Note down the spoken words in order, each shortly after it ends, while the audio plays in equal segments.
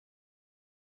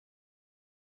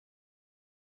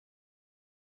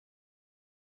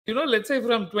let's say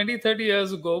from 20, 30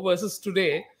 years ago versus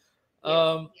today,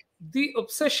 um, the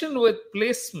obsession with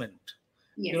placement,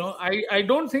 I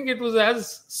don't think it was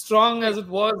as strong as it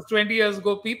was 20 years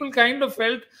ago. People kind of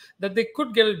felt that they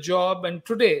could get a job, and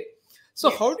today. So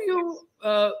how do you,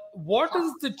 what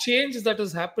is the change that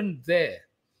has happened there?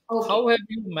 How have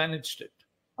you managed it?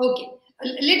 Okay.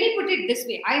 Let me put it this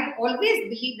way. I've always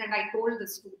believed, and I told the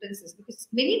students this, because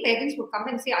many parents would come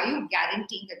and say, are you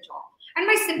guaranteeing a job? And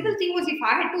my simple thing was, if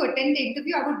I had to attend the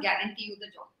interview, I would guarantee you the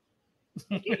job.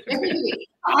 Okay?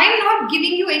 I'm not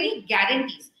giving you any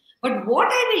guarantees. But what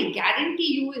I will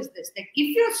guarantee you is this, that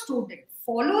if your student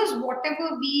follows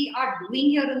whatever we are doing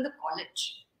here in the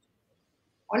college,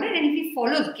 all right, and if he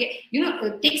follows,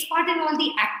 takes part in all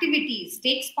the activities,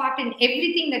 takes part in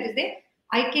everything that is there,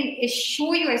 I can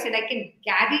assure you, I can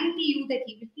guarantee you that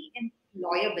he will be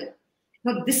employable.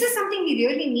 Now, this is something we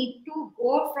really need to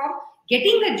go from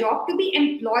getting a job to be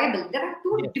employable. There are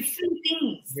two different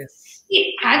things. Yes.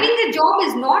 See, having a job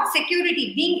is not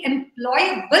security. Being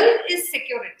employable is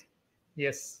security.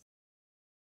 Yes.